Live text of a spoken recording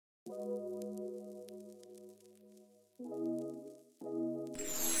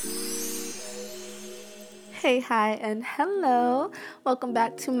Hey, hi, and hello. Welcome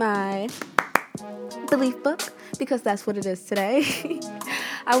back to my belief book because that's what it is today.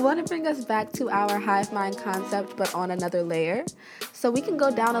 I want to bring us back to our hive mind concept, but on another layer. So we can go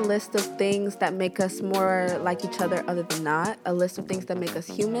down a list of things that make us more like each other than not, a list of things that make us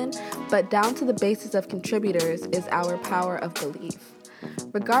human, but down to the basis of contributors is our power of belief.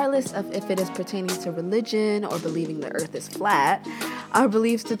 Regardless of if it is pertaining to religion or believing the earth is flat, our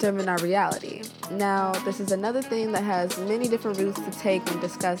beliefs determine our reality. Now, this is another thing that has many different routes to take when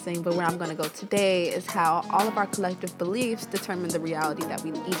discussing, but where I'm going to go today is how all of our collective beliefs determine the reality that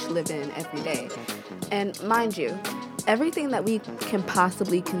we each live in every day. And mind you, everything that we can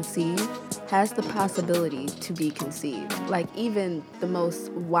possibly conceive has the possibility to be conceived. Like even the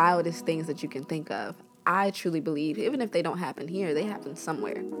most wildest things that you can think of, I truly believe, even if they don't happen here, they happen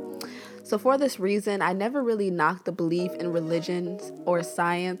somewhere. So for this reason, I never really knocked the belief in religions or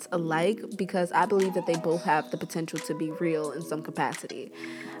science alike because I believe that they both have the potential to be real in some capacity.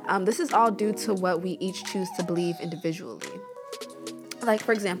 This is all due to what we each choose to believe individually. Like,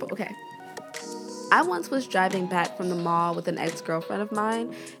 for example, okay, I once was driving back from the mall with an ex-girlfriend of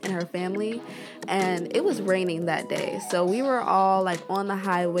mine and her family, and it was raining that day. So we were all like on the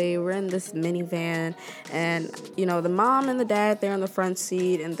highway. We're in this minivan, and the mom and the dad, they're in the front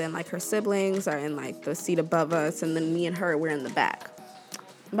seat, and then like her siblings are in like the seat above us, and then me and her, we're in the back.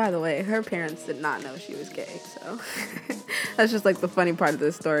 By the way, her parents did not know she was gay, so that's just like the funny part of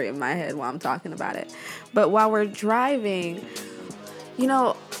the story in my head while I'm talking about it. But while we're driving,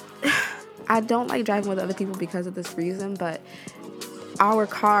 I don't like driving with other people because of this reason, but our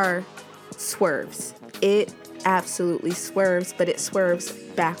car swerves. It absolutely swerves, but it swerves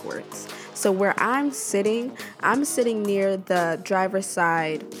backwards. So where I'm sitting near the driver's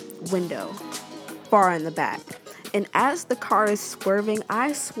side window, far in the back. And as the car is swerving,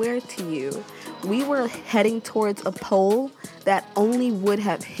 I swear to you, we were heading towards a pole that only would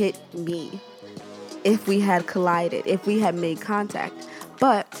have hit me if we had collided, if we had made contact.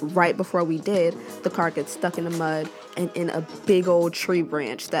 But right before we did, the car gets stuck in the mud and in a big old tree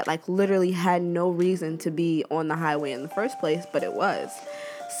branch that like literally had no reason to be on the highway in the first place, but it was.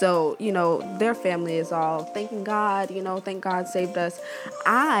 So, their family is all thanking God, thank God saved us.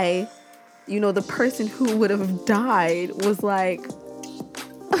 The person who would have died was like,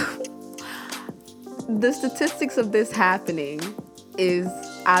 the statistics of this happening is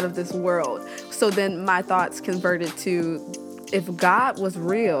out of this world. So then my thoughts converted to, if God was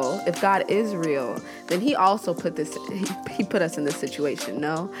real, if God is real, then he also put us in this situation,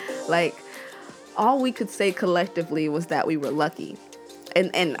 no? Like, all we could say collectively was that we were lucky.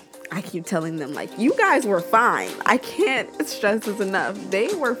 And I keep telling them, like, you guys were fine. I can't stress this enough.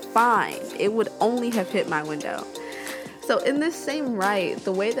 They were fine. It would only have hit my window. So in this same right,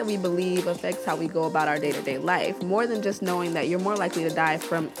 the way that we believe affects how we go about our day-to-day life, more than just knowing that you're more likely to die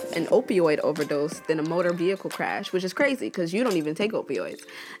from an opioid overdose than a motor vehicle crash, which is crazy because you don't even take opioids.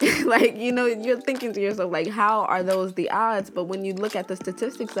 Like, you're thinking to yourself, like, how are those the odds? But when you look at the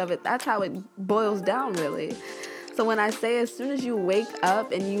statistics of it, that's how it boils down, really. So when I say as soon as you wake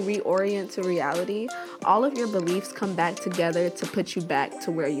up and you reorient to reality, all of your beliefs come back together to put you back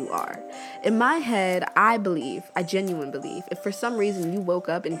to where you are. In my head, I genuinely believe, if for some reason you woke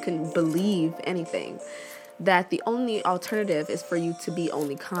up and couldn't believe anything, that the only alternative is for you to be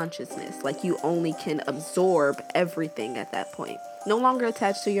only consciousness. Like you only can absorb everything at that point. No longer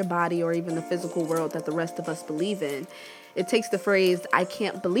attached to your body or even the physical world that the rest of us believe in. It takes the phrase, I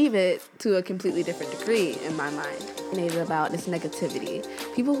can't believe it, to a completely different degree in my mind. About this negativity.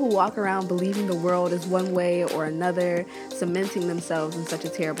 People who walk around believing the world is one way or another, cementing themselves in such a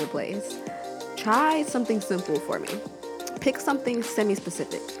terrible place. Try something simple for me. Pick something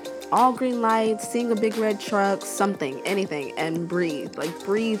semi-specific. All green lights, seeing a big red truck, something, anything, and breathe. Like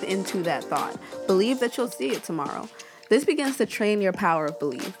breathe into that thought. Believe that you'll see it tomorrow. This begins to train your power of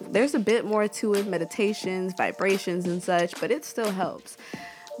belief. There's a bit more to it, meditations, vibrations, and such, but it still helps.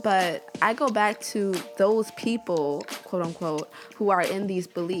 But I go back to those people, quote unquote, who are in these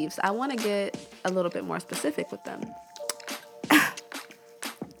beliefs. I want to get a little bit more specific with them.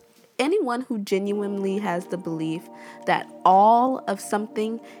 Anyone who genuinely has the belief that all of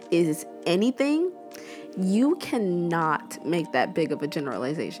something is anything, you cannot make that big of a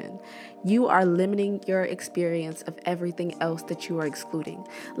generalization. You are limiting your experience of everything else that you are excluding.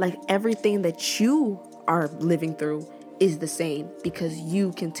 Like everything that you are living through is the same because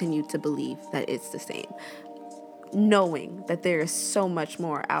you continue to believe that it's the same. Knowing that there is so much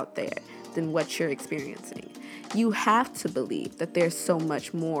more out there life than what you're experiencing. You have to believe that there's so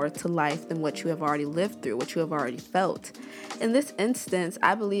much more to life than what you have already lived through, what you have already felt. In this instance,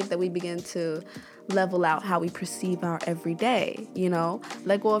 I believe that we begin to level out how we perceive our everyday,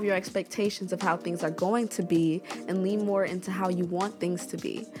 let go of your expectations of how things are going to be and lean more into how you want things to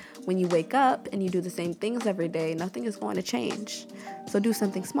be. When you wake up and you do the same things every day, nothing is going to change. So do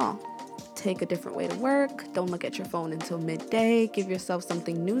something small. Take a different way to work. Don't look at your phone until midday. Give yourself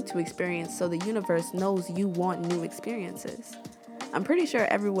something new to experience so the universe knows you want new experiences. I'm pretty sure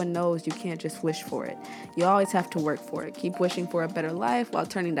everyone knows you can't just wish for it. You always have to work for it. Keep wishing for a better life while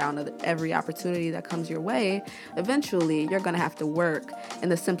turning down every opportunity that comes your way. Eventually, you're going to have to work, and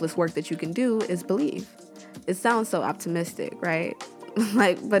the simplest work that you can do is believe. It sounds so optimistic, right?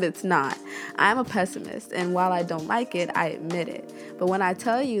 But it's not. I'm a pessimist, and while I don't like it, I admit it. But when I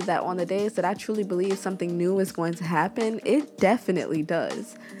tell you that on the days that I truly believe something new is going to happen, it definitely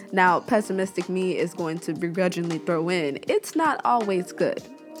does. Now, pessimistic me is going to begrudgingly throw in, it's not always good.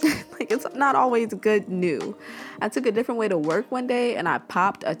 It's not always good new. I took a different way to work one day, and I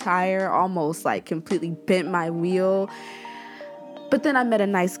popped a tire, almost completely bent my wheel. But then I met a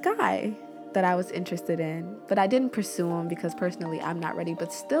nice guy that I was interested in, but I didn't pursue him because personally I'm not ready.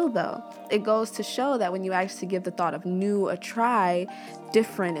 But still though, it goes to show that when you actually give the thought of new a try,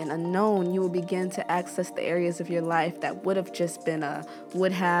 different and unknown, you will begin to access the areas of your life that would have just been a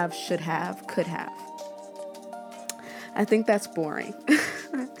would have, should have, could have. I think that's boring.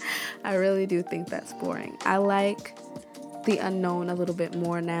 I really do think that's boring. I like the unknown a little bit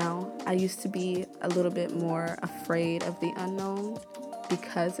more now. I used to be a little bit more afraid of the unknown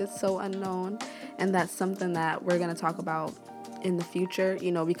because it's so unknown, and that's something that we're going to talk about in the future,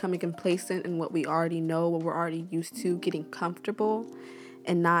 becoming complacent in what we already know, what we're already used to, getting comfortable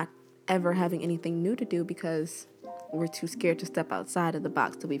and not ever having anything new to do because we're too scared to step outside of the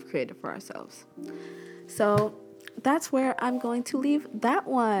box that we've created for ourselves. So that's where I'm going to leave that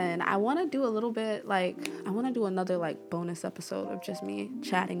one. I want to do another bonus episode of just me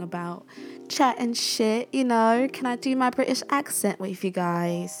chatting shit, Can I do my British accent with you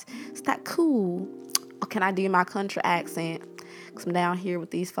guys? Is that cool? Or can I do my country accent? Because I'm down here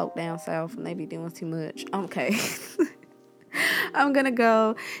with these folk down south and they be doing too much. Okay. I'm going to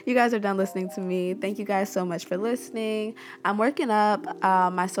go. You guys are done listening to me. Thank you guys so much for listening. I'm working up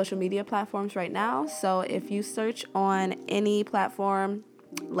my social media platforms right now. So if you search on any platform,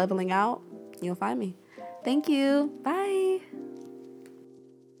 Leveling Out, you'll find me. Thank you. Bye.